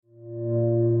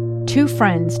Two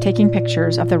friends taking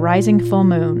pictures of the rising full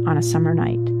moon on a summer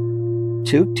night.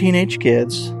 Two teenage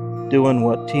kids doing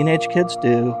what teenage kids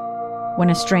do. When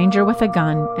a stranger with a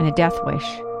gun and a death wish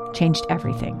changed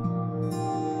everything.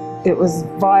 It was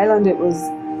violent, it was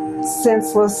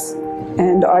senseless,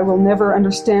 and I will never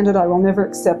understand it, I will never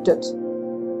accept it.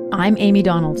 I'm Amy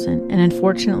Donaldson, and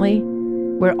unfortunately,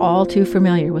 we're all too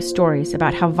familiar with stories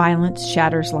about how violence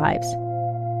shatters lives.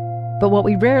 But what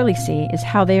we rarely see is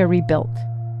how they are rebuilt.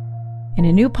 In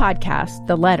a new podcast,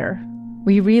 The Letter,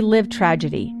 we relive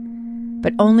tragedy,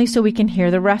 but only so we can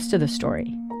hear the rest of the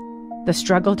story. The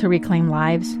struggle to reclaim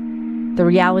lives, the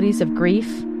realities of grief,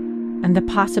 and the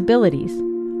possibilities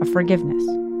of forgiveness.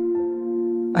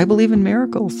 I believe in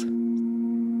miracles.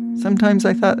 Sometimes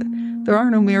I thought, there are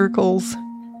no miracles.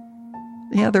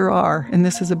 Yeah, there are, and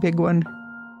this is a big one.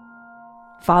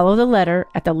 Follow The Letter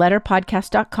at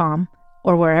theletterpodcast.com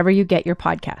or wherever you get your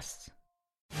podcasts.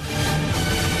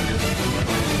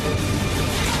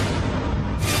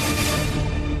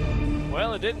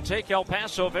 Well, it didn't take El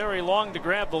Paso very long to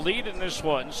grab the lead in this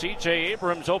one. C.J.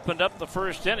 Abrams opened up the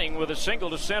first inning with a single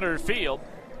to center field.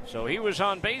 So he was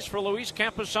on base for Luis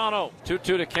Campusano. 2-2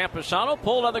 to Campusano,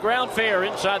 pulled on the ground fair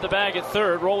inside the bag at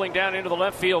third, rolling down into the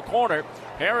left field corner.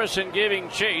 Harrison giving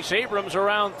chase. Abrams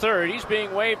around third. He's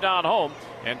being waved on home.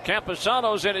 And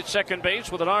Campusano's in at second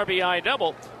base with an RBI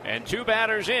double. And two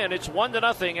batters in. It's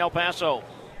 1-0 El Paso.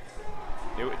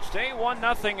 It would stay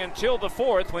 1-0 until the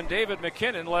fourth when David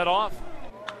McKinnon led off.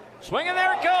 Swing, and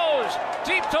there it goes.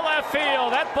 Deep to left field.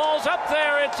 That ball's up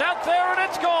there. It's out there, and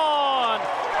it's gone.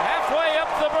 Halfway up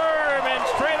the berm and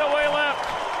straight away left.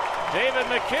 David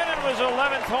McKinnon was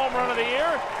 11th home run of the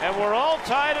year, and we're all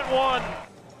tied at 1.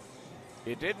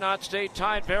 It did not stay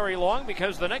tied very long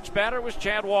because the next batter was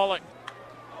Chad Wallach.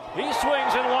 He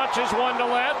swings and launches one to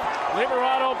left.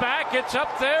 Liberato back. It's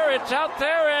up there. It's out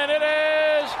there, and it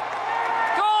is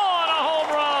gone. A home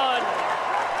run.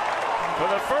 For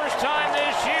the first time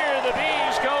this year, the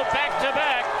Bees go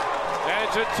back-to-back, and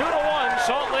it's a 2-1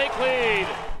 Salt Lake lead.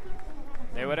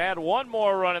 They would add one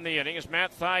more run in the inning as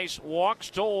Matt Theis walked,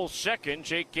 stole second.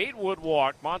 Jake Gatewood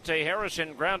walked. Monte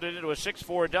Harrison grounded into a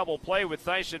 6-4 double play with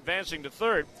Theis advancing to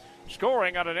third,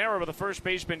 scoring on an error with the first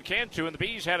baseman Cantu, and the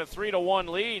Bees had a 3-1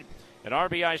 lead. An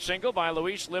RBI single by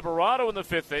Luis Liberato in the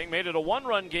fifth inning made it a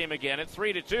one-run game again at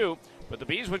 3-2, but the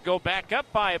Bees would go back up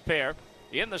by a pair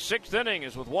in the sixth inning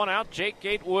as with one out, Jake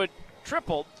Gatewood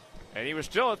tripled, and he was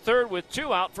still at third with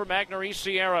two out for Magneuris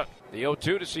Sierra. The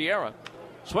 0-2 to Sierra.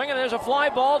 Swinging, there's a fly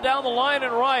ball down the line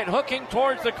and right, hooking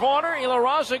towards the corner.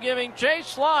 Ilarraza giving chase,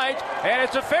 slides, and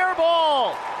it's a fair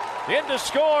ball. In to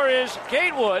score is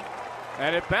Gatewood,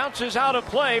 and it bounces out of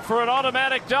play for an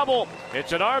automatic double.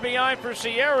 It's an RBI for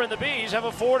Sierra, and the Bees have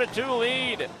a 4-2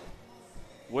 lead,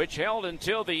 which held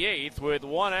until the eighth with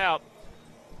one out.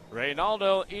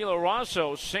 Reynaldo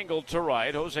Ilarraza singled to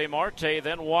right. Jose Marte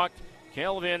then walked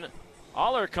Kelvin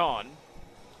Alarcon.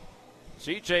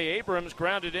 C.J. Abrams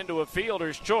grounded into a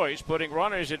fielder's choice, putting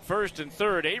runners at first and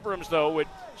third. Abrams, though, would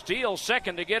steal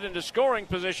second to get into scoring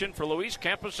position for Luis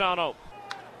Campusano.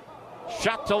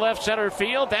 Shot to left center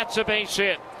field. That's a base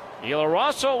hit.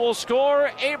 Ilarraza will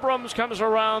score. Abrams comes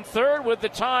around third with the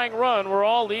tying run. We're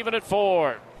all leaving at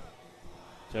 4.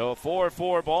 So a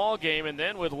 4-4 ball game, and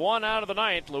then with one out of the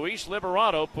ninth, Luis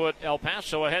Liberato put El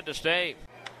Paso ahead to stay.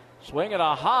 Swinging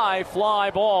a high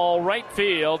fly ball, right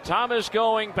field. Thomas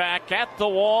going back at the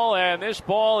wall, and this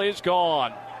ball is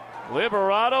gone.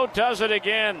 Liberato does it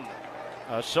again.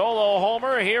 A solo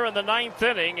homer here in the ninth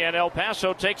inning, and El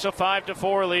Paso takes a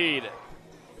 5-4 lead.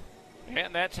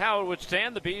 And that's how it would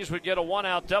stand. The Bees would get a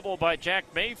one-out double by Jack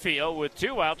Mayfield. With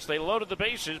two outs, they loaded the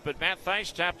bases, but Matt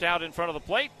Theis tapped out in front of the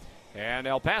plate. And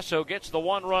El Paso gets the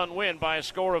one-run win by a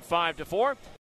score of 5-4.